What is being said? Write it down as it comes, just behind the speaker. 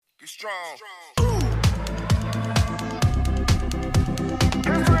Okay,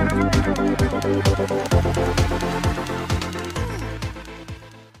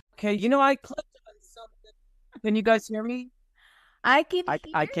 I clicked on something. Can you guys hear me? I can I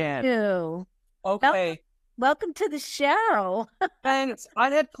hear can. you. Okay. Welcome to the show. Thanks. I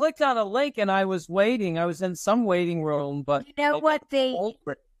had clicked on a link and I was waiting. I was in some waiting room, but You know what? the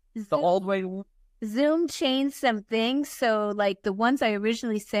old waiting room. Zoom changed some things. So, like the ones I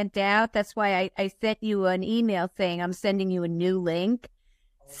originally sent out, that's why I sent you an email saying I'm sending you a new link.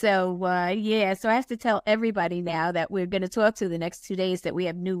 So, so I have to tell everybody now that we're going to talk to the next 2 days that we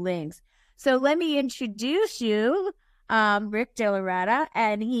have new links. So let me introduce you, Rick DellaRatta,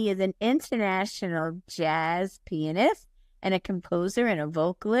 and he is an international jazz pianist and a composer and a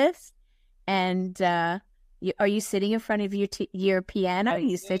vocalist. And are you sitting in front of your piano?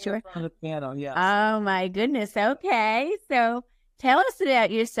 You said you're in front of the piano, yes. Oh my goodness. Okay, so tell us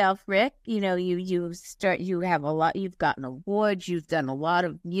about yourself, Rick. You have a lot. You've gotten awards. You've done a lot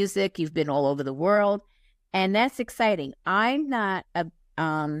of music. You've been all over the world, and that's exciting. I'm not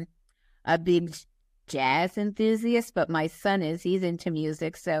a big jazz enthusiast, but my son is. He's into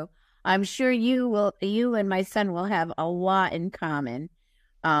music, so I'm sure you and my son will have a lot in common.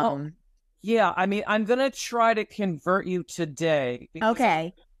 Yeah, I mean, I'm gonna try to convert you today.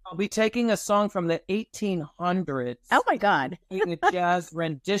 Okay. I'll be taking a song from the 1800s. Oh my God. Making a jazz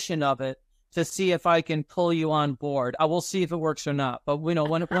rendition of it to see if I can pull you on board. I will see if it works or not. But when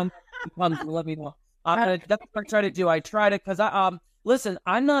it comes, let me know. That's what I try to do. Because listen,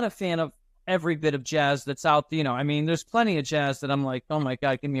 I'm not a fan of every bit of jazz that's out there. I mean, there's plenty of jazz that I'm like, oh my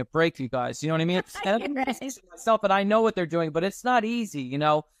God, give me a break, you guys. You know what I mean? And myself, and I know what they're doing, but it's not easy,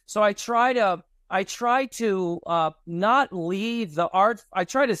 So I try to not leave the art. I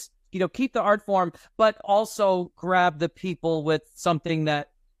try to, keep the art form, but also grab the people with something that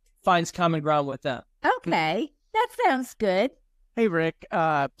finds common ground with them. Okay, that sounds good. Hey, Rick.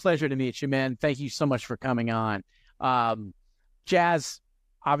 Pleasure to meet you, man. Thank you so much for coming on. Jazz,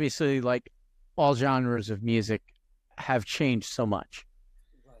 obviously, like all genres of music, have changed so much.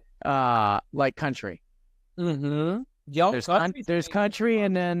 Like country. Mm-hmm. There's country,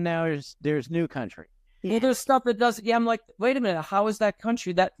 and then now there's new country. Yeah, there's stuff that doesn't. Yeah, I'm like, wait a minute, how is that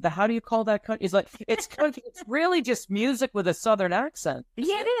country? How do you call that country? It's like it's country. It's really just music with a Southern accent.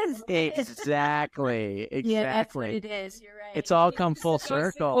 Yeah, it is. Exactly. Yeah, that's what it is. You're right. It's all come full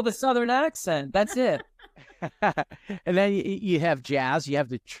circle. With a Southern accent. That's it. And then you have jazz. You have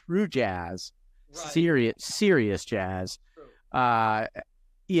the true jazz, right. serious jazz. I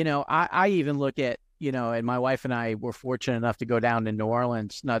even look at. And my wife and I were fortunate enough to go down to New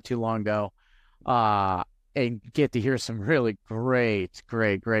Orleans not too long ago and get to hear some really great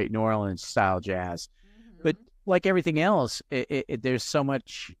New Orleans style jazz. Mm-hmm. But like everything else, there's so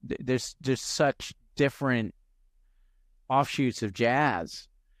much, there's such different offshoots of jazz.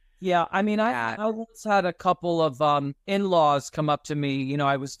 Yeah, I mean, I once had a couple of in-laws come up to me.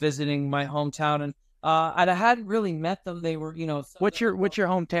 I was visiting my hometown, and I hadn't really met them. They were, What's your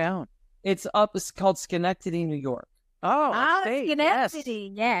hometown? It's called Schenectady, New York. Oh,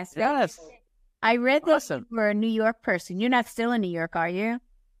 Schenectady. Yes. I read that you were a New York person. You're not still in New York, are you?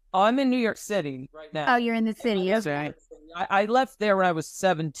 Oh, I'm in New York City right now. Oh, you're in the city. Okay. I left there when I was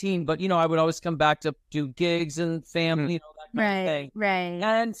 17, but, I would always come back to do gigs and family, that kind of thing. Right.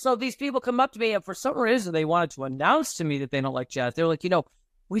 And so these people come up to me, and for some reason, they wanted to announce to me that they don't like jazz. They're like,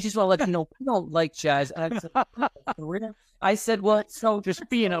 we just want to let you know we don't like jazz. And I said, well, so just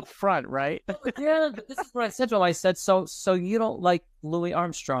being up front, right? Yeah, this is what I said to him. I said, so you don't like Louis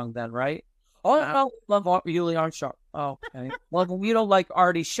Armstrong then, right? Oh, I love Louis Armstrong. Oh, okay. Well, you don't like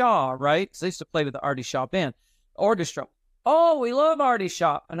Artie Shaw, right? Because I used to play with the Artie Shaw band orchestra. Oh, we love Artie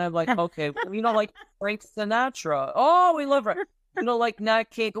Shaw. And I'm like, okay, we don't like Frank Sinatra. Oh, we love her. You don't like Nat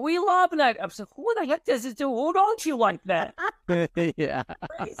King. We love Nat. I'm like, who the heck does it do? Who don't you like that? Yeah.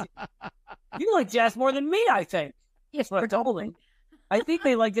 Crazy. You like jazz more than me, I think. Yes, we're totally. I think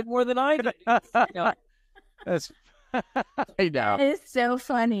they liked it more than I did. That's, I know. It's so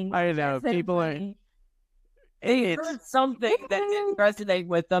funny. I know. So people funny. They heard something that didn't resonate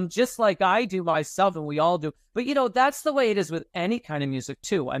with them, just like I do myself, and we all do. But that's the way it is with any kind of music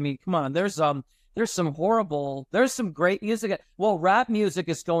too. I mean, come on, there's some great music. Well, rap music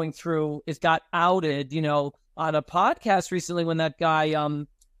is going through. It got outed, on a podcast recently when that guy,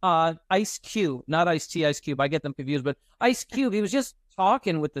 Ice Cube, not Ice-T, Ice Cube. I get them confused, but Ice Cube. He was just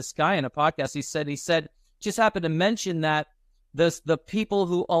talking with this guy in a podcast. He said, just happened to mention that the people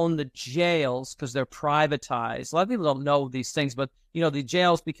who own the jails, because they're privatized. A lot of people don't know these things, but the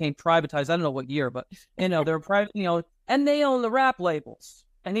jails became privatized. I don't know what year, but they're private. And they own the rap labels.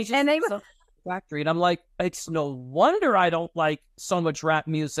 And he just And they factory, and I'm like, it's no wonder I don't like so much rap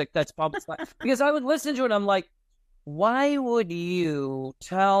music that's public because I would listen to it. And I'm like, why would you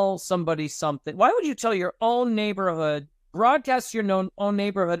tell somebody something? Why would you tell your own neighborhood, broadcast your own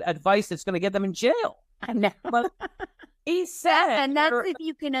neighborhood advice that's going to get them in jail? I know. But he said, and that's if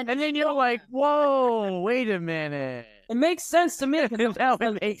you can understand. And then you're like, whoa, wait a minute. it makes sense to me. Now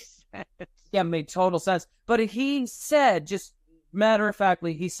it makes sense. Yeah, it made total sense. But he said, just matter of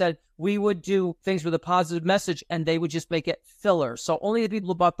factly, he said we would do things with a positive message and they would just make it filler. So only the people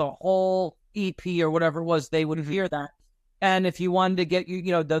who bought the whole EP or whatever it was, they would hear that. And if you wanted to get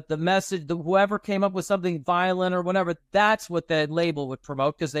the message, whoever came up with something violent or whatever, that's what the label would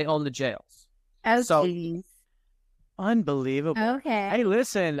promote because they own the jails. Oh, So geez. Unbelievable. Okay. Hey,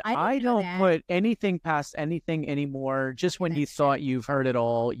 listen, I didn't know don't that. put anything past anything anymore. Just when you thought you've heard it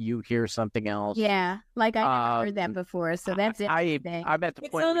all, you hear something else. Yeah, like I never heard that before, so that's it. I'm at the it's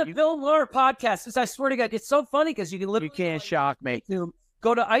point on where a Bill Maher podcast. I swear to God, it's so funny because you can literally you can't shock me.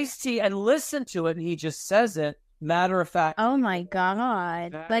 go to Ice-T and listen to it, and he just says it. Matter of fact. Oh my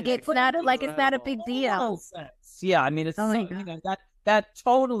God! That Like is it's not a big deal. Yeah, I mean, it's Oh my that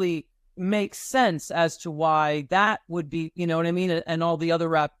totally makes sense as to why that would be, you know what I mean, and all the other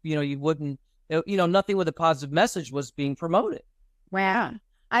rap, you wouldn't, nothing with a positive message was being promoted. Wow.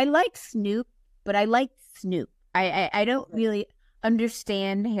 I like Snoop, but I like Snoop. I don't really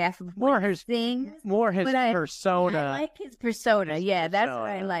understand half of what he sings. More his but persona. I like his persona. Yeah, that's what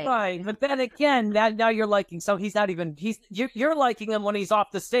I like. Right, but then again, now you're liking. So he's not even. You're liking him when he's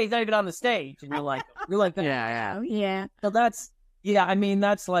off the stage, not even on the stage, and you're like that. Yeah. Oh, yeah. So I mean,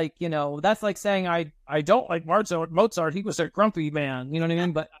 that's like, that's like saying I don't like Mozart. He was a grumpy man. You know what I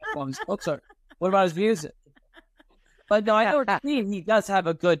mean? But Mozart. What about his music? But no, I know what you mean. He does have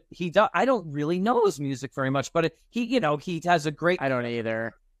a good. I don't really know his music very much, but he has a great. I don't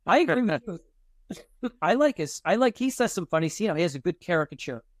either. I agree with you. I like he says some funny. He has a good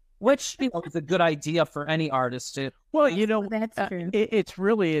caricature, which is a good idea for any artist to. Well, That's true.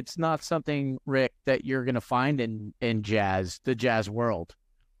 It's not something, Rick, that you're going to find in the jazz world.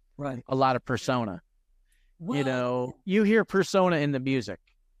 Right. A lot of persona. Well, You hear persona in the music.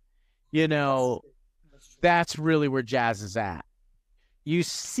 That's really where jazz is at. You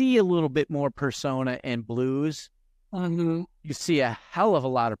see a little bit more persona in blues. Mm-hmm. You see a hell of a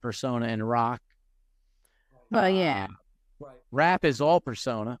lot of persona in rock. Well, yeah. Right. Rap is all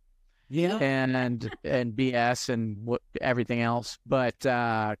persona. Yeah. And BS and everything else, but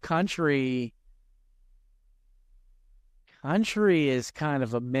country is kind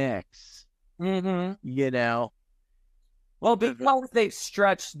of a mix. Mm-hmm. Well, because they've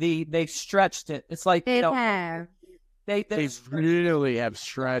stretched it. It's like They have. they really have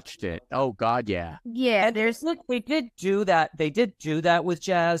stretched it. Oh God, yeah. Yeah, and they did do that. They did do that with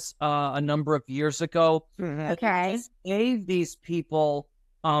jazz a number of years ago. Okay. They gave these people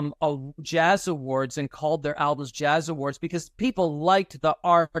jazz awards and called their albums jazz awards because people liked the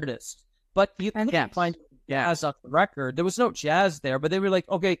artist, but you can't find jazz on the record. There was no jazz there, but they were like,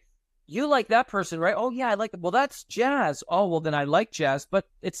 okay, you like that person, right? Oh yeah, I like it. Well, that's jazz. Oh well, then I like jazz, but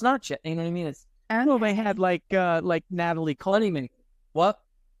it's not jazz. You know what I mean? It's well, they had like Natalie Cole. What?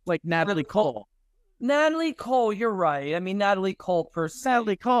 Like Natalie Cole. Natalie Cole, you're right. I mean, Natalie Cole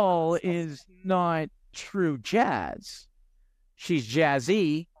Natalie Cole is not true jazz. She's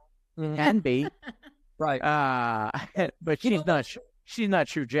jazzy, can be, right? But she's not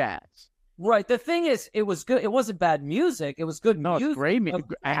true jazz. Right. The thing is, it was good. It wasn't bad music. It was good music. It's great music.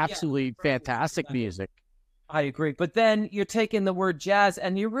 Absolutely fantastic music. I agree. But then you're taking the word jazz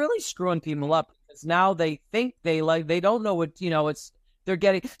and you're really screwing people up because now they think they don't know what, they're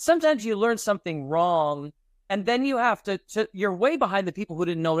getting. Sometimes you learn something wrong and then you have to you're way behind the people who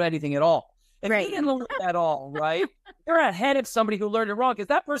didn't know anything at all. If you didn't learn it at all, right? You're ahead of somebody who learned it wrong because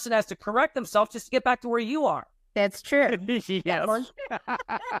that person has to correct themselves just to get back to where you are. That's true. Yes.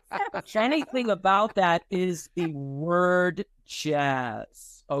 Anything about that is the word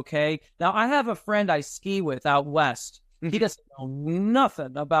jazz. Okay. Now I have a friend I ski with out west. He doesn't know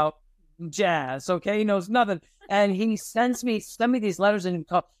nothing about jazz. Okay. He knows nothing. And he send me these letters and he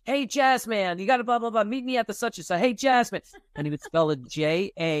call, hey, jazz man, you got to blah, blah, blah. Meet me at the such and such. Hey, jazz man. And he would spell it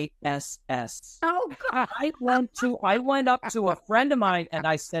JASS. Oh, God. I went up to a friend of mine and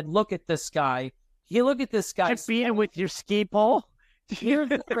I said, look at this guy. You look at this guy. Being with your ski pole. Here's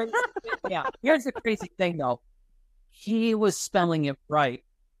the crazy thing, though. He was spelling it right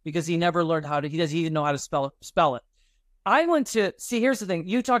because he never learned he didn't know how to spell it. I went to here's the thing.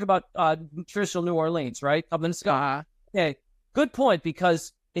 You talked about traditional New Orleans, right? Up in the sky. Okay, good point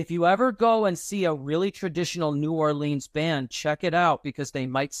because if you ever go and see a really traditional New Orleans band, check it out because they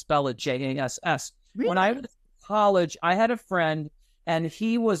might spell it Jass. Really? When I was in college, I had a friend, and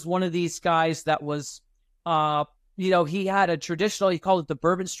he was one of these guys that was, he had a traditional, he called it the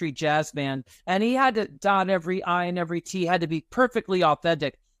Bourbon Street Jazz Band, and he had to dot every I and every T, had to be perfectly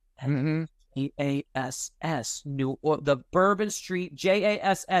authentic. Mm-hmm. Jass, the Bourbon Street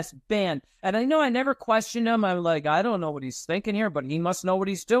Jass Band. And I know I never questioned him. I'm like, I don't know what he's thinking here, but he must know what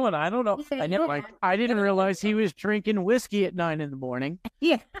he's doing. I don't know. I didn't realize he was drinking whiskey at 9 a.m.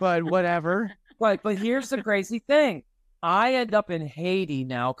 Yeah. But whatever. Right, but here's the crazy thing. I end up in Haiti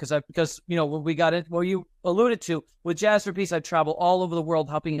now because when we got it, well, you alluded to with Jazz for Peace, I travel all over the world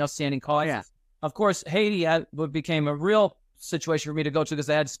helping outstanding causes. Yeah. Of course, Haiti became a real situation for me to go to because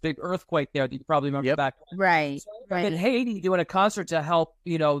they had this big earthquake there that you probably remember back then. Right. So in Haiti doing a concert to help,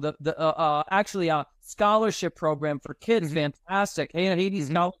 actually a scholarship program for kids. Fantastic. Haiti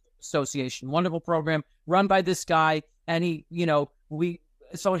Scholarship Association, wonderful program run by this guy. And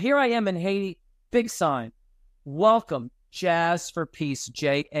so here I am in Haiti, big sign, welcome Jazz for Peace,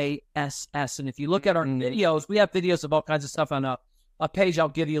 Jass. And if you look at our videos, we have videos of all kinds of stuff on a page I'll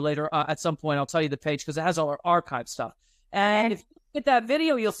give you later at some point. I'll tell you the page because it has all our archive stuff. And if you look at that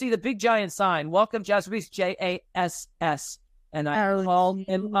video, you'll see the big giant sign, welcome Jazz for Peace, Jass. And I called,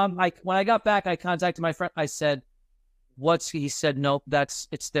 and when I got back, I contacted my friend. I said, he said, nope,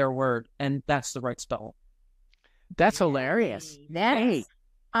 it's their word. And that's the right spell. That's hilarious. Hey,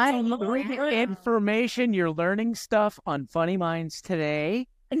 information, you're learning stuff on Funny Minds today.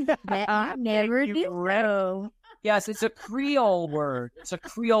 I never knew. Yes, it's a Creole word. It's a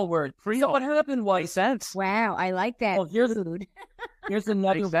Creole word. So what happened was... Makes sense. Wow, I like that. Well, here's another...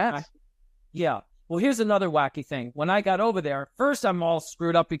 Yeah. Well, here's another wacky thing. When I got over there, first I'm all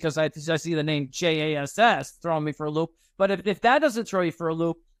screwed up because I see the name Jass throwing me for a loop. But if that doesn't throw you for a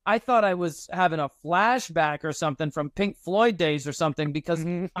loop, I thought I was having a flashback or something from Pink Floyd days or something because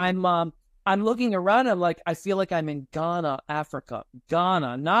I'm looking around and I feel like I'm in Ghana, Africa.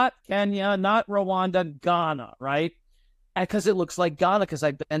 Ghana, not Kenya, not Rwanda, Ghana, right? Because it looks like Ghana because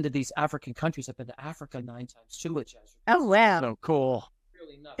I've been to these African countries. I've been to Africa 9 times too. Oh, wow. So cool.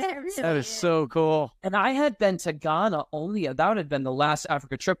 Really nuts. That is so cool. And I had been to Ghana that had been the last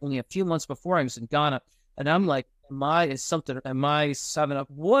Africa trip only a few months before I was in Ghana. And I'm like, am I 7 up?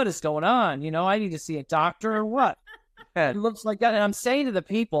 What is going on? I need to see a doctor or what? It looks like that. And I'm saying to the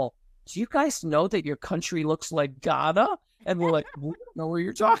people, do you guys know that your country looks like Ghana? And we're like, we don't know what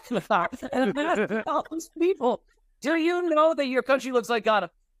you're talking about. And I'm asking all these people, do you know that your country looks like Ghana?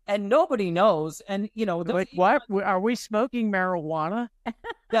 And nobody knows. And, what? Are we smoking marijuana?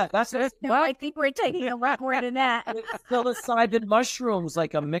 Yeah, that's it. No, I think we're taking a lot more than that. Psilocybin mushrooms,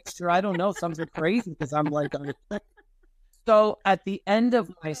 like a mixture. I don't know, something crazy because I'm like... So at the end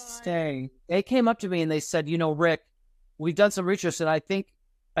of my stay, they came up to me and they said, Rick, we've done some research and I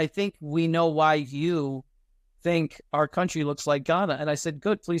think we know why you think our country looks like Ghana. And I said,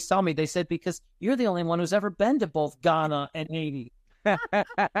 good, please tell me. They said, because you're the only one who's ever been to both Ghana and Haiti. You're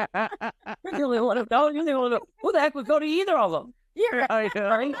the only one who the heck would go to either of them? You're right.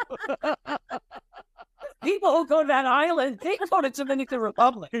 People who go to that island, they go to Dominican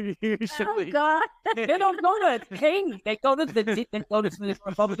Republic. Usually. Oh, God. They don't go to Haiti. They go to Dominican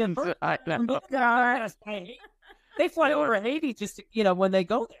Republic. Oh, God. They fly over Haiti just to, when they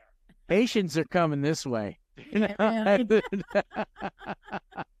go there. Haitians are coming this way. I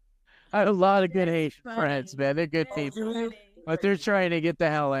have a lot of good Haitian friends, man. They're good people, but they're trying to get the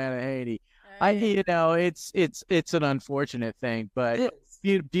hell out of Haiti. It's an unfortunate thing, but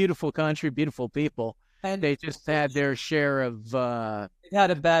beautiful country, beautiful people. And they just had their share of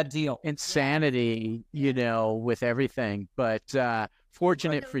had a bad deal, insanity, with everything. But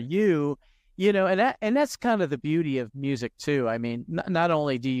fortunate for you, and that's kind of the beauty of music too. I mean, not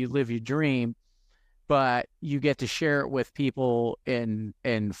only do you live your dream, but you get to share it with people in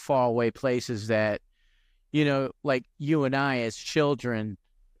faraway places that, like you and I as children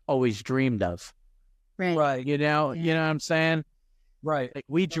always dreamed of. Right. You know what I'm saying? Right. Like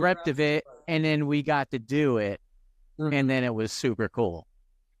we dreamt of it and then we got to do it. Mm-hmm. And then it was super cool.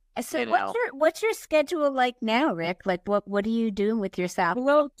 So what's your schedule like now, Rick? Like what are you doing with yourself?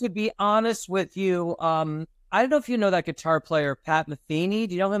 Well, to be honest with you, I don't know if you know that guitar player, Pat Metheny.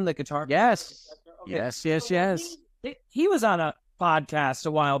 Do you know him, the guitar player? Yes. Okay. Yes. He was on a podcast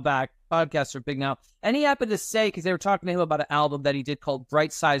a while back. Podcasts are big now. And he happened to say, because they were talking to him about an album that he did called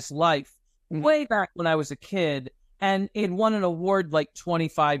Bright Size Life, way back when I was a kid. And it won an award like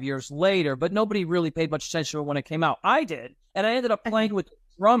 25 years later, but nobody really paid much attention to it when it came out. I did. And I ended up playing with the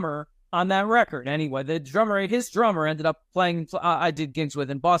drummer on that record. Anyway, his drummer ended up playing. I did gigs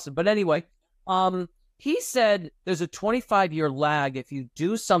with in Boston, but anyway, he said there's a 25-year lag if you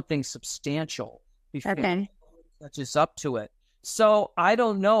do something substantial before it catches up to it. So I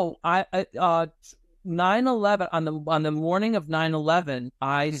don't know. 9/11 on the morning of 9/11,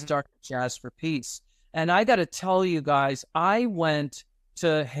 I started Jazz for Peace, and I got to tell you guys, I went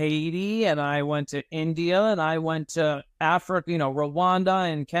to Haiti and I went to India and I went to Africa,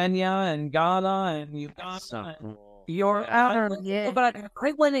 Rwanda and Kenya and Ghana and Uganda. So and cool. But I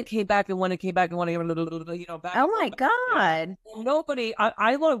went and came back and went and came back and went, back. Oh my God. Nobody,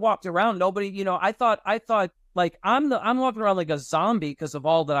 I walked around. Nobody, I thought like I'm walking around like a zombie because of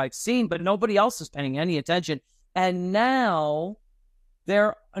all that I've seen, but nobody else is paying any attention. And now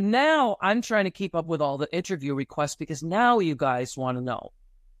I'm trying to keep up with all the interview requests because now you guys want to know.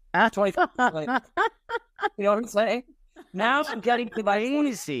 25 later. You know what I'm saying? Now I'm getting to my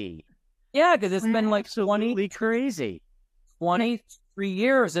Crazy. Yeah, because it's been like Absolutely crazy. 23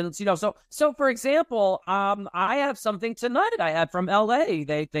 years, and it's so for example, I have something tonight I had from LA.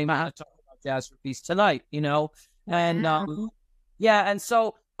 They want to talk about Jazz for Peace tonight, and and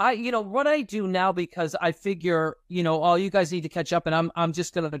so I what I do now, because I figure all you guys need to catch up, and I'm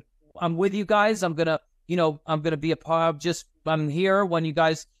with you guys. I'm gonna be a part of I'm here when you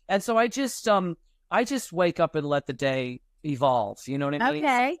guys, and so I just wake up and let the day evolve. You know what I mean?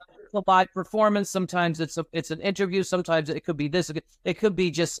 Okay. A live performance. Sometimes it's an interview. Sometimes it could be this. It could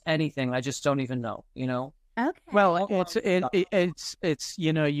be just anything. I just don't even know. Okay. Well, it's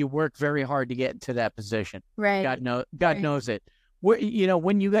you work very hard to get into that position. Right. God knows it.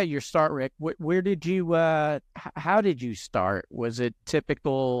 When you got your start, Rick, where did you? How did you start? Was it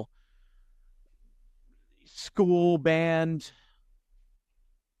typical school band?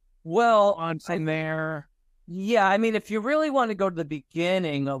 Well, on from there. Yeah, I mean, if you really want to go to the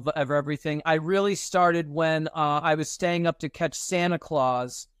beginning of everything, I really started when I was staying up to catch Santa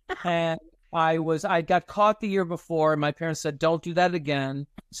Claus, and I got caught the year before, and my parents said, "Don't do that again."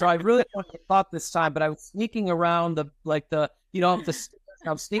 So I really wanted to get caught this time, but I was sneaking around I'm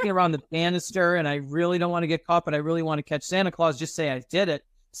sneaking around the banister, and I really don't want to get caught, but I really want to catch Santa Claus. Just say I did it.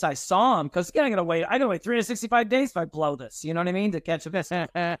 So I saw him, because I gotta wait 365 days if I blow this. You know what I mean? To catch him.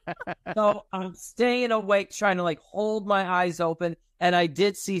 So I'm staying awake, trying to hold my eyes open, and I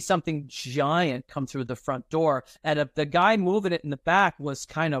did see something giant come through the front door. And the guy moving it in the back was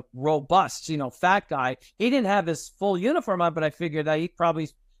kind of robust, fat guy. He didn't have his full uniform on, but I figured that he probably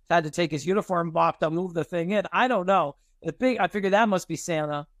had to take his uniform off to move the thing in. I don't know. I figured that must be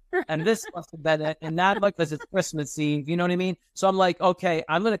Santa. And this must have been it. And that because it's Christmas Eve, you know what I mean? So I'm like, okay,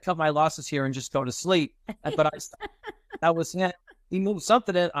 I'm going to cut my losses here and just go to sleep. But that was it. He moved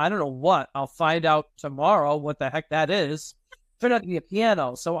something in. I don't know what. I'll find out tomorrow what the heck that is. Turned out to be a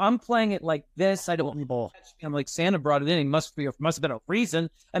piano. So I'm playing it like this. I don't know. I'm like, Santa brought it in. He must have been a reason.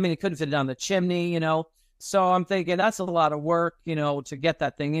 I mean, he couldn't fit it down the chimney, So I'm thinking that's a lot of work, to get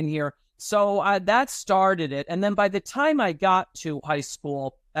that thing in here. So that started it. And then by the time I got to high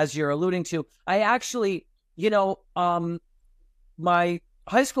school, as you're alluding to, I actually, my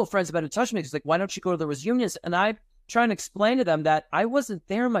high school friends have been in touch with me. It's like, why don't you go to the reunions? And I try and explain to them that I wasn't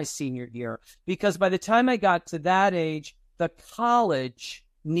there my senior year, because by the time I got to that age, the college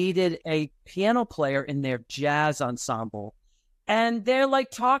needed a piano player in their jazz ensemble. And they're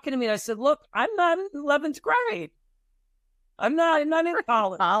talking to me. And I said, look, I'm not in 11th grade. I'm not in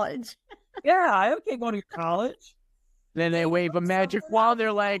college. Yeah, I can't go to college. Then they wave a magic wand.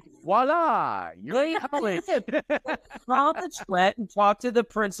 They're like, voila, you're in college. College went and talked to the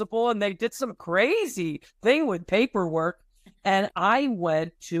principal, and they did some crazy thing with paperwork. And I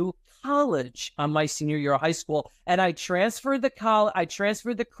went to college on my senior year of high school, and I transferred the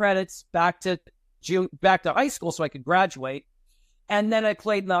credits back to high school so I could graduate. And then I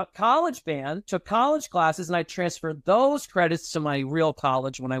played in the college band, took college classes, and I transferred those credits to my real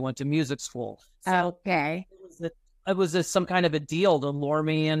college when I went to music school. So okay. It was some kind of a deal to lure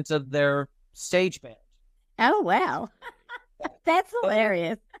me into their stage band. Oh, wow. That's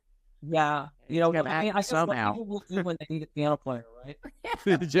hilarious. Yeah. I somehow will do when they need a piano player, right?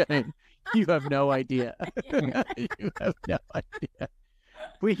 Jane, you have no idea. You have no idea.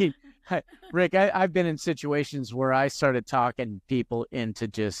 Rick, I've been in situations where I started talking people into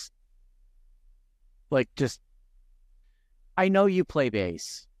I know you play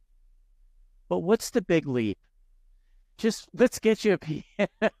bass, but what's the big leap? Just let's get you a piano.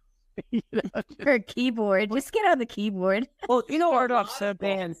 Or a keyboard. Just get on the keyboard. Well, Art Off said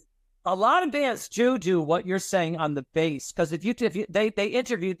bands. A lot of bands do what you're saying on the bass, because if you they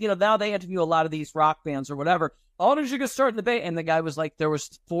interviewed, now they interview a lot of these rock bands or whatever. Oh, did you get started in the bass? And the guy was like, there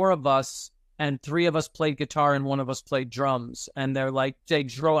was 4 of us, and 3 of us played guitar, and 1 of us played drums. And they're like, I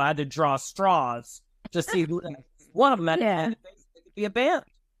had to draw straws to see who one of them had to be a band.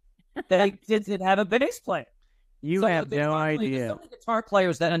 They didn't have a bass player. You have no idea. So many guitar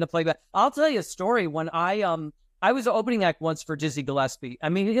players that end up playing that. I'll tell you a story. When I was an opening act once for Dizzy Gillespie. I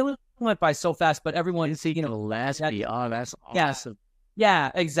mean, it went by so fast, but everyone, Dizzy Gillespie. Oh, that's awesome.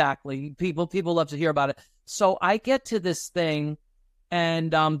 Yeah, exactly. People love to hear about it. So I get to this thing,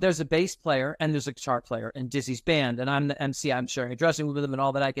 and there's a bass player and there's a guitar player in Dizzy's band, and I'm the MC. I'm sharing a dressing room with them and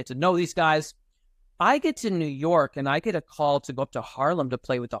all that. I get to know these guys. I get to New York, and I get a call to go up to Harlem to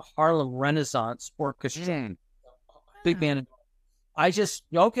play with the Harlem Renaissance Orchestra. Big band.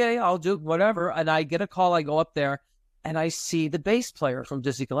 Okay, I'll do whatever. And I get a call, I go up there, and I see the bass player from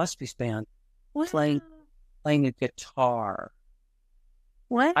Dizzy Gillespie's band playing a guitar.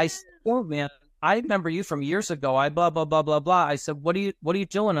 What? I said, oh man, I remember you from years ago. I blah blah blah blah blah. I said, what are you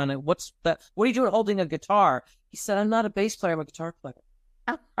doing on it? What's that? What are you doing holding a guitar? He said, I'm not a bass player, I'm a guitar player.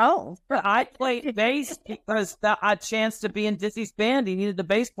 Oh. I played bass because I chanced to be in Dizzy's band. He needed the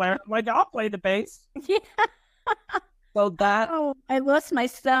bass player. I'm like, I'll play the bass. Yeah. So that. Oh, I lost my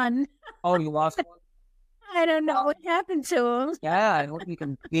son. Oh, you lost one? I don't know what happened to him. Yeah, I hope you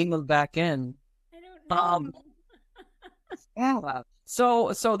can beam him back in. I don't know. Yeah.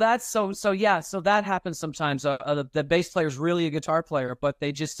 So that happens sometimes. The bass player is really a guitar player, but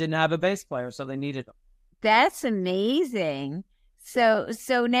they just didn't have a bass player, so they needed him. That's amazing. So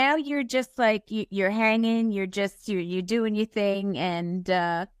now you're just like you're hanging. You're doing your thing, and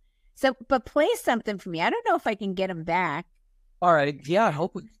but play something for me. I don't know if I can get him back. All right. Yeah, I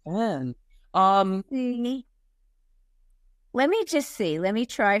hope we can. Let me just see. Let me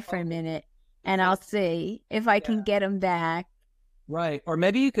try for a minute, and I'll see if I can get him back. Right. Or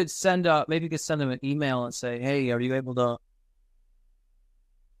maybe you could send him an email and say, hey, are you able to?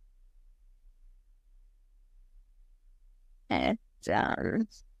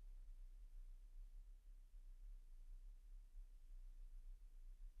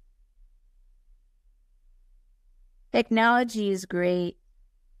 Technology is great.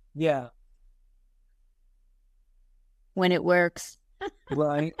 Yeah. When it works.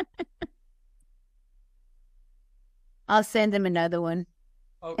 Right. I'll send him another one.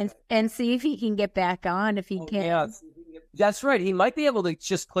 Okay. And see if he can get back on, if he can. Yeah, that's right. He might be able to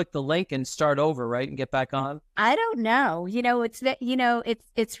just click the link and start over, right, and get back on. I don't know.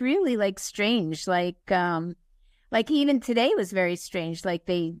 It's really like strange. Like even today was very strange. Like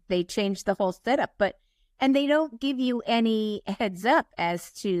they changed the whole setup, and they don't give you any heads up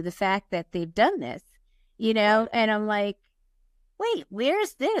as to the fact that they've done this, and I'm like, wait,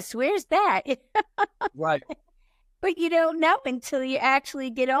 where's this? Where's that? Right. But you don't know until you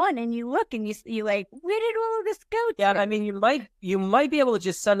actually get on and you look and you like, where did all of this go to? Yeah, I mean, you might be able to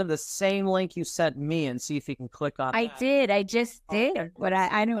just send him the same link you sent me and see if he can click on it. I just did, but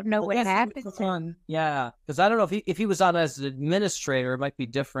I don't know what happened to him. Yeah, because I don't know if he was on as an administrator, it might be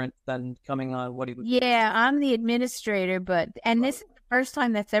different than coming on what he was. Yeah, I'm the administrator, and this is the first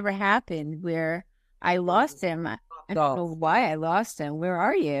time that's ever happened where I lost him. I don't know why I lost him. Where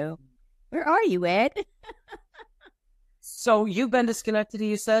are you? Where are you, Ed? So you've been to Schenectady,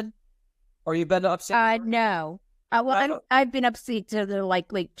 you said? Or you've been to upstate? No. I've been upstate to the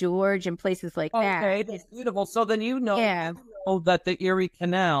like Lake George and places like that. Okay, that's beautiful. So then you know that the Erie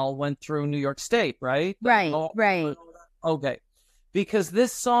Canal went through New York State, right? Right, right. Okay. Because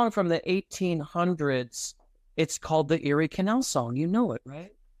this song from the 1800s, it's called the Erie Canal Song. You know it, right?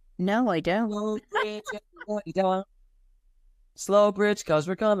 No, I don't. Slow bridge, cause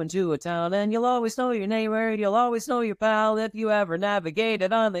we're coming to a town, and you'll always know your neighbor, you'll always know your pal if you ever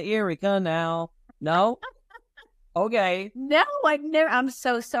navigated on the Erie Canal. No? Okay. No, I've never. I'm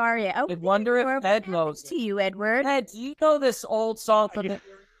so sorry. I wonder if Ed knows. To you, Edward. Ed, do you know this old song from the?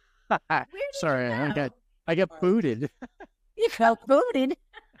 Sorry, I got booted. You got booted.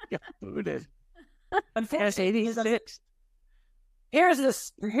 I got booted. Here's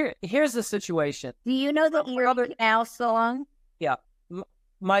the situation. Do you know the Erie Canal song? Yeah.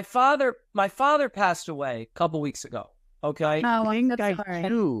 My father passed away a couple weeks ago. Okay. Oh, I think I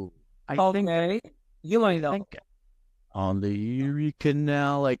do. You might know. On the Erie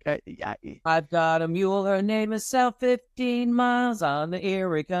Canal, I've got a mule. Her name is South 15 miles on the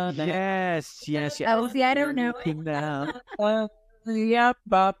Erie Canal. Yes. Oh, see, I don't know. Canal. Yeah,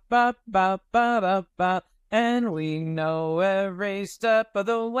 ba ba ba ba ba ba. And we know every step of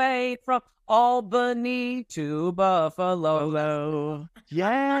the way from Albany to Buffalo.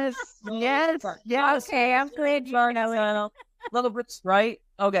 Yes, yes, yes. Okay, I'm glad you know it. Little bits, right?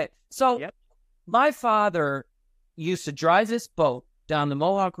 Okay. So Yep. my father used to drive this boat down the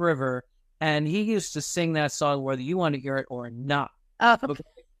Mohawk River, and he used to sing that song whether you want to hear it or not. Okay.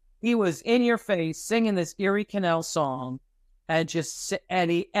 He was in your face singing this Erie Canal song, and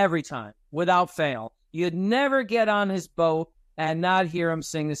every time, without fail, you'd never get on his boat and not hear him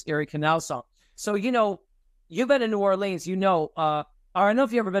sing this Erie Canal song. So, you know, you've been to New Orleans, you know, or I don't know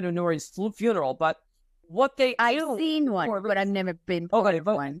if you've ever been to a New Orleans funeral, but what they I've do, seen one, but I've never been okay, to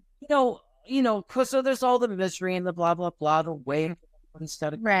but one. you know, cause so there's all the misery and the blah blah blah, the way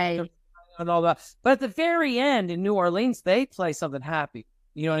instead of Right. and all that. But at the very end in New Orleans, they play something happy.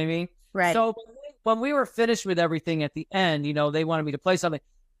 You know what I mean? Right. So when we were finished with everything at the end, you know, they wanted me to play something,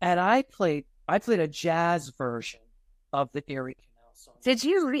 and I played a jazz version of the Erie Canal song. Did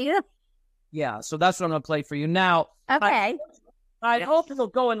you really? Yeah, so that's what I'm gonna play for you now. Okay. I hope you'll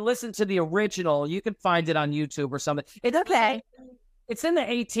go and listen to the original. You can find it on YouTube or something. It's Okay. It's in the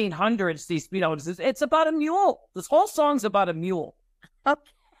 1800s. These, you know, it's about a mule. This whole song's about a mule. Okay.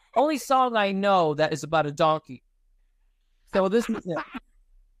 Only song I know that is about a donkey. So this is it.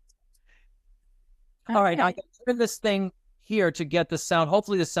 All right, I can turn this thing here to get the sound.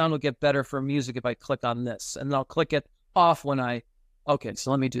 Hopefully the sound will get better for music if I click on this. And I'll click it off when I... Okay,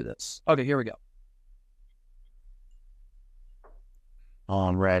 so let me do this. Okay, here we go. Oh,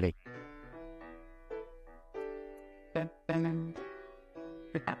 I'm ready. I got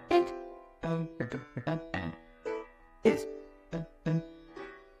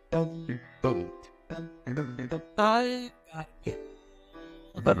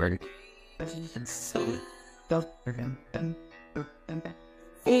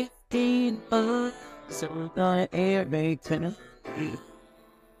 15 months of the air making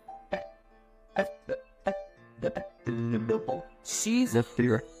she's a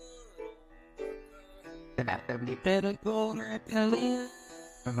fear. Better go and tell you.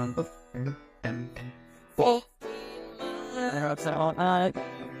 15 months all I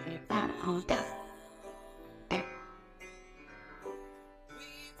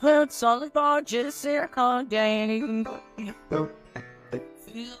heard some barges here all day.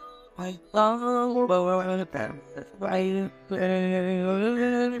 Feel like long boy right there.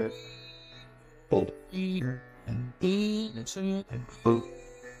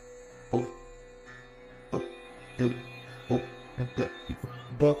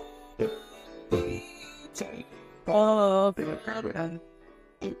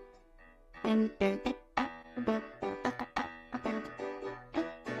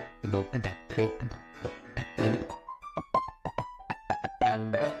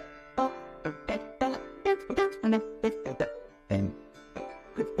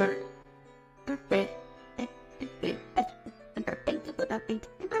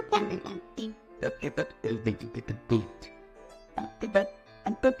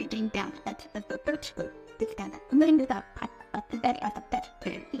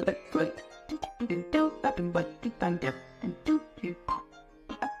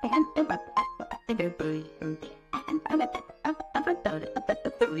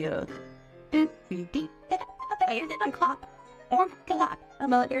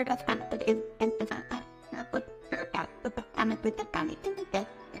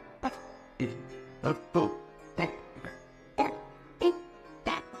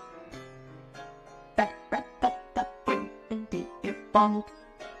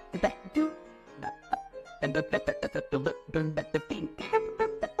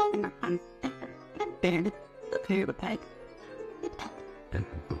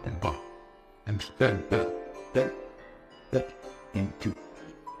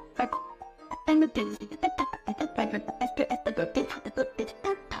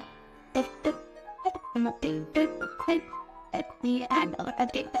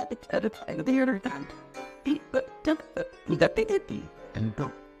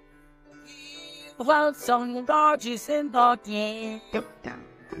 While some barges in the game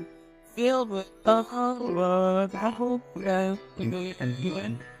filled with a hunger, I hope that you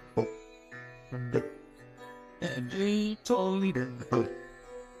and we told me to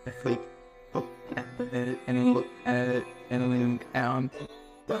and look at it and look down.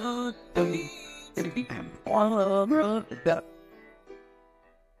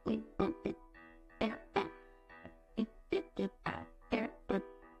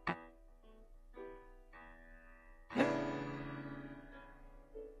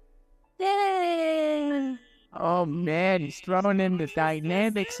 Oh man, he's throwing in the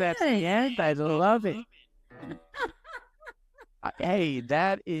dynamics at the end. I love it. Hey,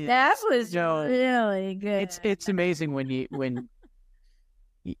 that was really good. It's amazing when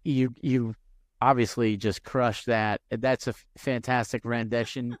you obviously just crushed that. That's a fantastic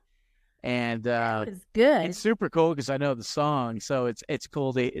rendition, and That was good. it's super cool because I know the song, so it's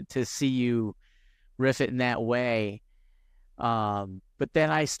cool to see you riff it in that way. But then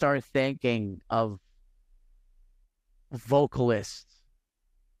I start thinking of vocalists.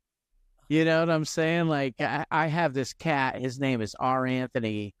 You know what I'm saying? Like I have this cat. His name is R.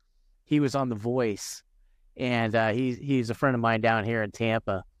 Anthony. He was on The Voice, and he's a friend of mine down here in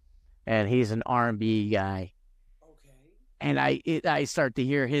Tampa, and he's an R&B guy. Okay. And I start to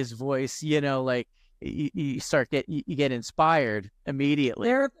hear his voice. You know, like you get inspired immediately.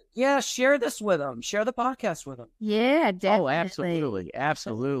 Share this with them. Share the podcast with them. Yeah, definitely. Oh,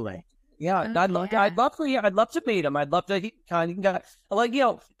 absolutely. Yeah, Oh, I'd love to meet him. I'd love to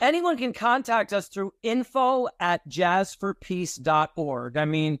anyone can contact us through info@jazzforpeace.org. I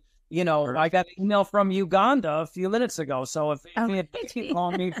mean, I got an email from Uganda a few minutes ago. So if you can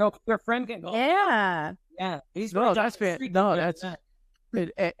call me, your friend can call. Yeah. Yeah. He's That's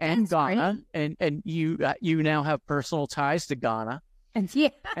and Ghana, and you now have personal ties to Ghana. And yeah.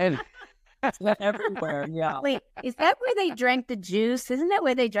 And everywhere. Yeah. Wait, is that where they drank the juice? Isn't that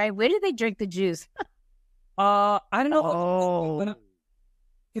where they drank? Where did they drink the juice? I don't know. Oh.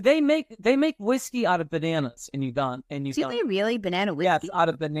 They make whiskey out of bananas in Uganda. Do they really? Banana whiskey? Yeah, it's out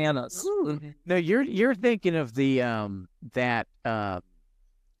of bananas. No, you're thinking of the that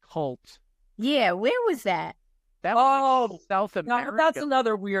cult. Yeah, where was that? That was South Now, America. that's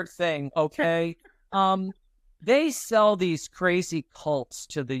another weird thing. Okay, they sell these crazy cults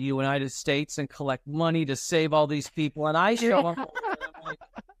to the United States and collect money to save all these people, and I show up. Like,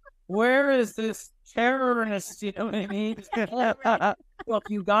 where is this terrorist? You know what I mean? Well,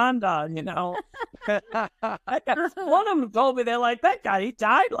 Uganda, one of them told me they're like, that guy, he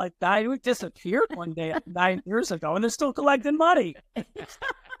died like that. He disappeared one day 9 years ago, and they're still collecting money.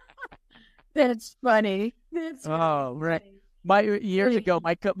 That's funny. Right. Years ago,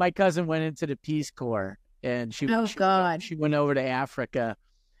 my cousin went into the Peace Corps, and she went over to Africa,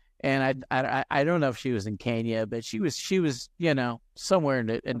 and I don't know if she was in Kenya, but she was somewhere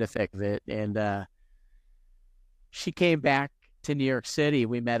in the thick of it, and she came back to New York City.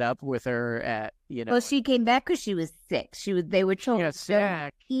 We met up with her at Well, she came back because she was sick. They were told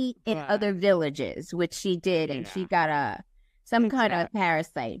to eat in other villages, which she did, and she got some kind of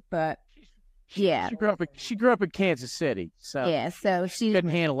parasite, but. Yeah, she grew up in Kansas City, so so she couldn't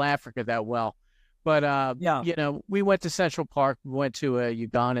handle Africa that well. But we went to Central Park. We went to a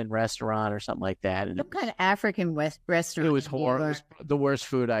Ugandan restaurant or something like that. And some kind of African restaurant. It was horrible. It was the worst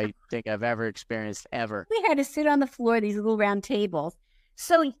food I think I've ever experienced ever. We had to sit on the floor, these little round tables.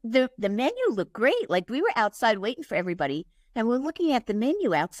 So the menu looked great. Like we were outside waiting for everybody, and we're looking at the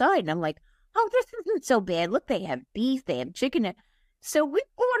menu outside, and I'm like, oh, this isn't so bad. Look, they have beef, they have chicken. So we're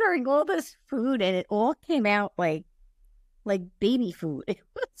ordering all this food, and it all came out like baby food. It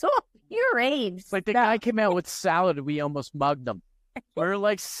was all pureed. Like the guy came out with salad, and we almost mugged him. We're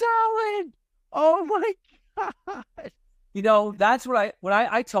like, salad! Oh my God! That's what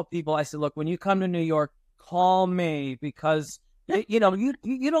I tell people. I said, look, when you come to New York, call me because you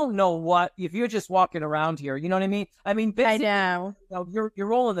don't know what if you're just walking around here. You know what I mean? I mean, I know. You're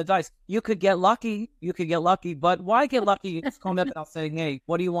rolling the dice. You could get lucky. But why get lucky? Just call me up and I'll say, hey,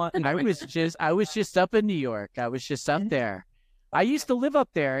 what do you want? I was just up in New York. I was just up there. I used to live up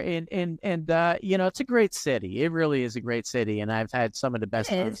there, and it's a great city. It really is a great city, and I've had some of the best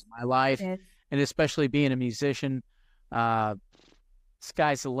times of my life, and especially being a musician.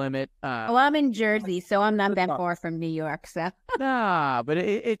 Sky's the limit. Well, I'm in Jersey, so I'm not that far from New York. So nah, but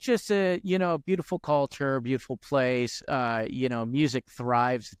it's just a beautiful culture, beautiful place. Music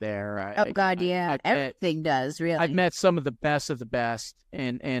thrives there. Oh God, yeah, everything does really. I've met some of the best,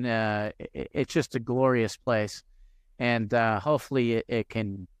 and it's just a glorious place, and hopefully it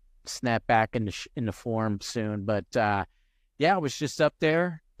can snap back into form soon. But I was just up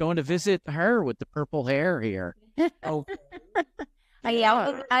there going to visit her with the purple hair here. Oh.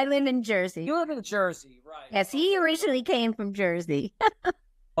 I live in Jersey. You live in Jersey, right? Yes, he originally came from Jersey.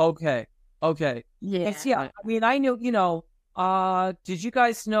 Okay. Yeah. I mean, I knew, did you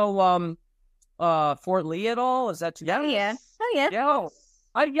guys know Fort Lee at all? Is that too? Oh, yeah.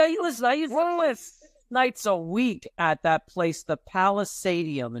 Listen, I used to live nights a week at that place, the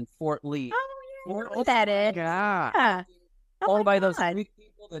Palisadium in Fort Lee. Oh, yeah. That is. Yeah. Owned by those Greek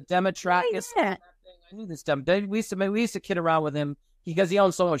people, the Demetrakis. Oh, yeah. I knew this dumb. We used to kid around with him because he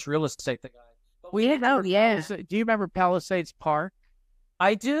owns so much real estate. The guy. Do you remember Palisades Park?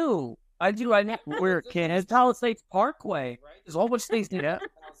 I do. I do. I know. We're kids. It's Palisades Parkway, right? There's a whole bunch of things. Yeah.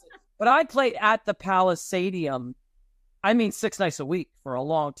 But I played at the Palisadium. I mean, 6 nights a week for a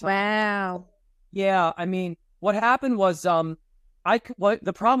long time. Wow. Yeah, I mean, what happened was, the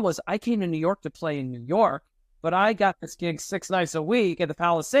problem was I came to New York to play in New York, but I got this gig 6 nights a week at the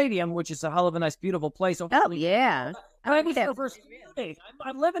Palisadium, which is a hell of a nice, beautiful place. Oh, yeah. I was the first day.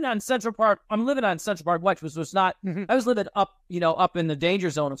 I'm living on Central Park. I'm living on Central Park West, which was not. I was living up, up in the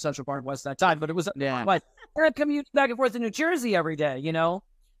danger zone of Central Park West at that time, but it was. Yeah. But I commute back and forth to New Jersey every day.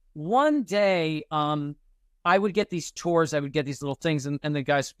 One day, I would get these tours. I would get these little things, and the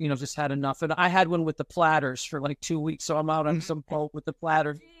guys, just had enough. And I had one with the Platters for like 2 weeks, so I'm out on some boat with the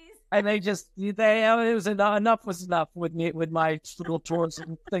Platters. And it was enough was enough with me, with my little tours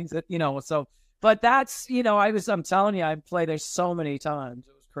and things that, so. But that's, I'm telling you, I played there so many times.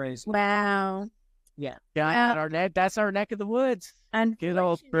 It was crazy. Wow. Yeah. Yeah. That's our neck of the woods. And Good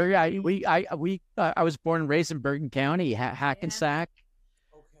old Bergen. I was born and raised in Bergen County, Hackensack.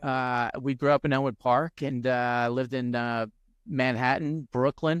 We grew up in Elmwood Park and lived in Manhattan,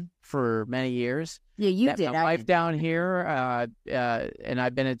 Brooklyn for many years. Yeah, you Met did. my wife down here, and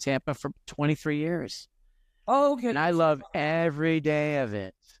I've been in Tampa for 23 years. Oh, okay. And I love every day of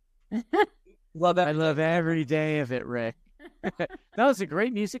it. Love that. I love every day of it, Rick. No, it's a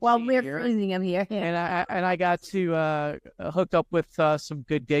great music Well, scene we're here. freezing them here. Yeah. And I got to hook up with some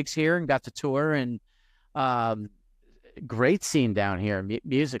good gigs here and got to tour, and great scene down here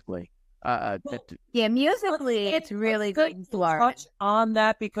musically. Yeah, musically, it's really good in Florida. Touch on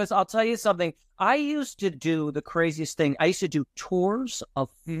that, because I'll tell you something. I used to do the craziest thing. I used to do tours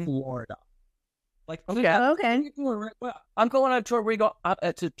of Florida. Like, Okay. I'm going on a tour. We go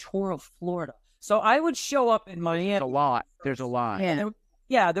it's a tour of Florida. So I would show up in Miami. There's a lot.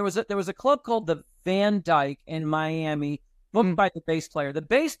 Yeah. There was a club called the Van Dyke in Miami, booked by the bass player. The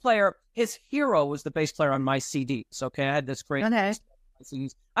bass player, his hero was the bass player on my CDs. Okay, I had this great. Okay.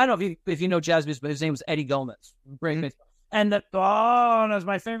 CDs. I don't know if you know jazz music, but his name was Eddie Gomez. Great bass. And that was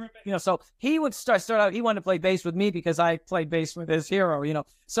my favorite. So he would start out. He wanted to play bass with me because I played bass with his hero.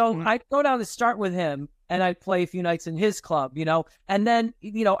 So I'd go down to start with him, and I'd play a few nights in his club. And then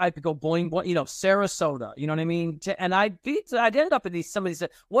I could go boing, Sarasota. You know what I mean? I'd end up in somebody said,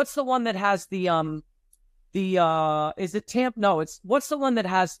 "What's the one that has the is it Tampa? No, what's the one that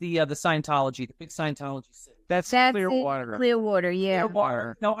has the Scientology, the big Scientology city? That's Clearwater. Clearwater, yeah.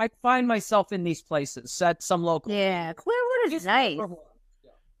 Clearwater. No, I find myself in these places at some local. Yeah, Clearwater's nice.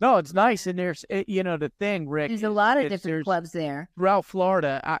 No, it's nice, and there's the thing, Rick. There's a lot of different clubs there throughout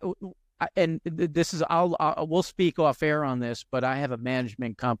Florida. This is we'll speak off air on this, but I have a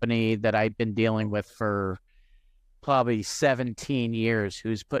management company that I've been dealing with for probably 17 years,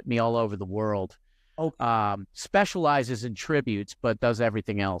 who's put me all over the world. Specializes in tributes, but does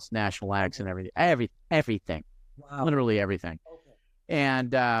everything else, national acts and everything, wow. Literally everything. Okay.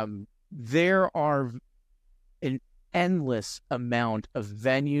 And there are an endless amount of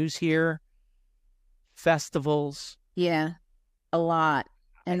venues here, festivals. Yeah, a lot,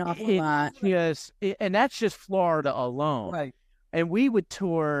 an awful lot. Yes, and that's just Florida alone. Right. And we would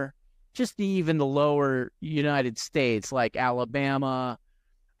tour just even the lower United States, like Alabama,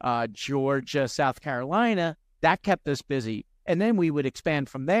 Georgia, South Carolina. That kept us busy. And then we would expand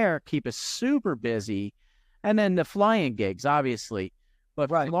from there, keep us super busy. And then the flying gigs, obviously. But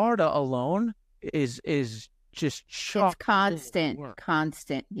Florida alone is just chock. It's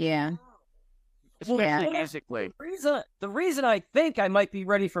constant. Yeah. Especially musically. The reason I think I might be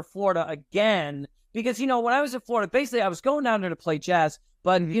ready for Florida again, because, when I was in Florida, basically I was going down there to play jazz,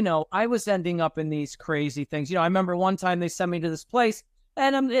 but, I was ending up in these crazy things. I remember one time they sent me to this place,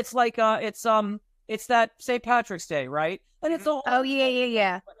 and it's like it's that St. Patrick's Day, right? And it's all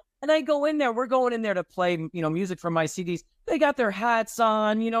yeah. And I go in there. We're going in there to play, music from my CDs. They got their hats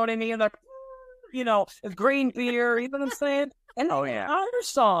on, you know what I mean? They're, green beer, you know what I'm saying? And Irish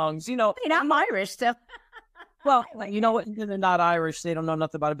songs, I'm Irish, so. Well, you know what? They're not Irish. They don't know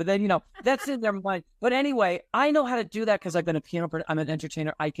nothing about it. But then, that's in their mind. But anyway, I know how to do that because I've been a piano player. I'm an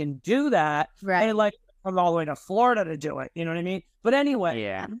entertainer. I can do that. Right. And from all the way to Florida to do it. You know what I mean? But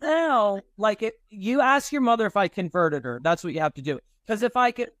anyway, now, you ask your mother if I converted her. That's what you have to do. Because if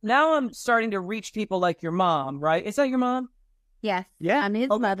I could, now I'm starting to reach people like your mom, right? Is that your mom? Yes. Yeah. I'm his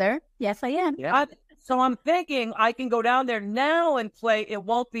mother. Yes, I am. Yeah. So I'm thinking I can go down there now and play. It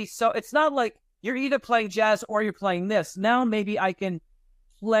won't be so, it's not like you're either playing jazz or you're playing this. Now maybe I can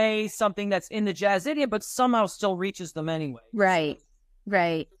play something that's in the jazz idiom, but somehow still reaches them anyway. Right.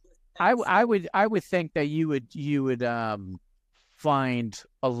 I would think that you would find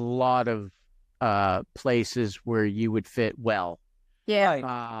a lot of places where you would fit well.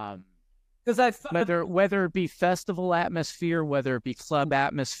 Yeah. because I whether it be festival atmosphere, whether it be club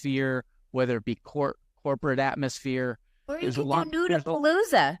atmosphere, whether it be corporate atmosphere. Or you There's a can lot. do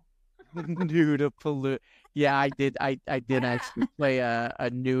Nudapalooza. Nudapalooza. Yeah, I did. I did actually play a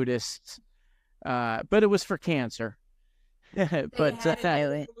nudist, but it was for cancer. But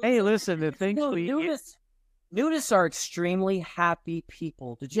hey, listen, the things nudists are extremely happy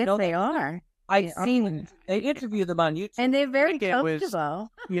people. Did you know they are? I've seen they interview them on YouTube, and they're very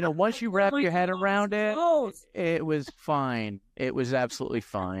comfortable. Once you wrap your head around it, it was fine. It was absolutely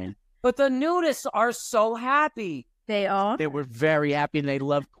fine. But the nudists are so happy. They are. They were very happy, and they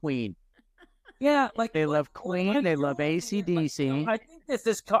love Queen. Yeah, they love Queen. They love AC/DC. I think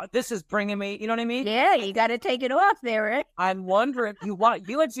this is bringing me. You know what I mean? Yeah, you got to take it off there, Rick. I'm wondering you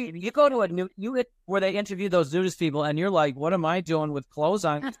go to where they interview those nudist people, and you're like, what am I doing with clothes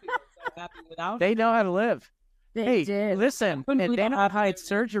on? So happy without. They know how to live. They do. Listen, and they don't hide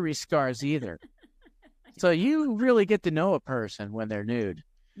surgery scars either. So you really get to know a person when they're nude.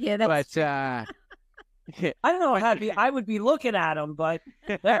 Yeah, that's. But I don't know how I would be looking at them, but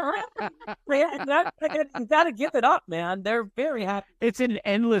you gotta give it up, man. They're very happy. It's an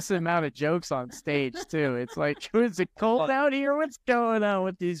endless amount of jokes on stage too. It's like, is it cold out here? What's going on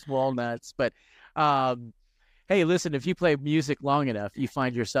with these walnuts? But hey, listen, if you play music long enough, you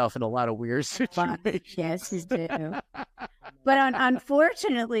find yourself in a lot of weird situations. Yes, you do. But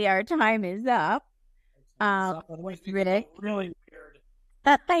unfortunately, our time is up. Rick. Really.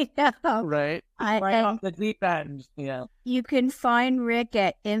 I know. Right. Right off the deep end. Yeah. You can find Rick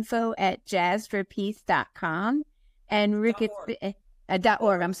at info@jazzforpeace.com. And Rick is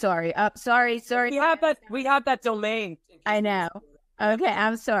 .org. I'm sorry. Sorry. We have that domain. I know. Okay,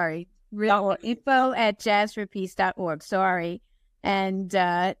 I'm sorry. info@jazzforpeace.org. Sorry. And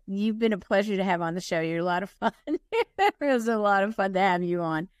you've been a pleasure to have on the show. You're a lot of fun. It was a lot of fun to have you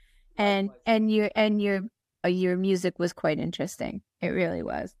on. And your music was quite interesting. It really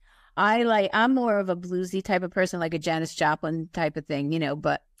was. I'm more of a bluesy type of person, like a Janis Joplin type of thing,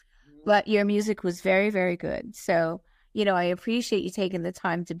 but your music was very, very good. So, I appreciate you taking the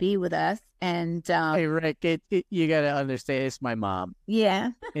time to be with us. And hey, Rick, you got to understand, it's my mom.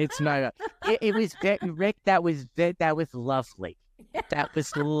 Yeah. It's my it was Rick, that was lovely. That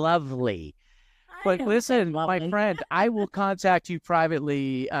was lovely. But listen, my friend, I will contact you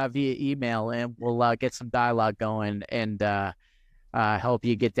privately via email, and we'll get some dialogue going and help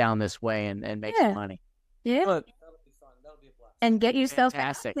you get down this way and make some money. Yeah. That'll be fun. That'll be a blast. And get yourself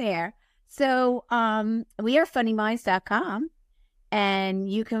out there. So we are funnyminds.com, and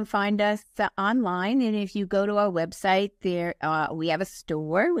you can find us online. And if you go to our website, there we have a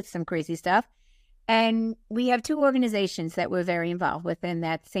store with some crazy stuff. And we have two organizations that we're very involved with, and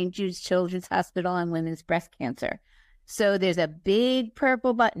that's St. Jude's Children's Hospital and Women's Breast Cancer. So there's a big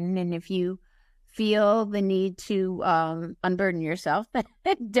purple button, and if you feel the need to unburden yourself and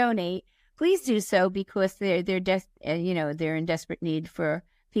donate, please do so, because they're in desperate need for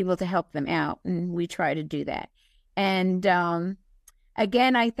people to help them out, and we try to do that. And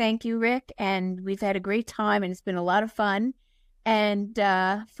again, I thank you, Rick, and we've had a great time, and it's been a lot of fun. And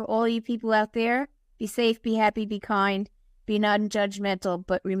for all you people out there, be safe, be happy, be kind, be non-judgmental,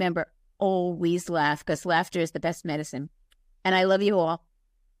 but remember, always laugh, because laughter is the best medicine. And I love you all.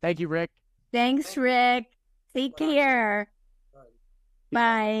 Thank you, Rick. Thanks, Rick. Take care.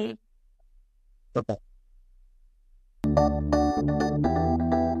 Bye. Bye-bye.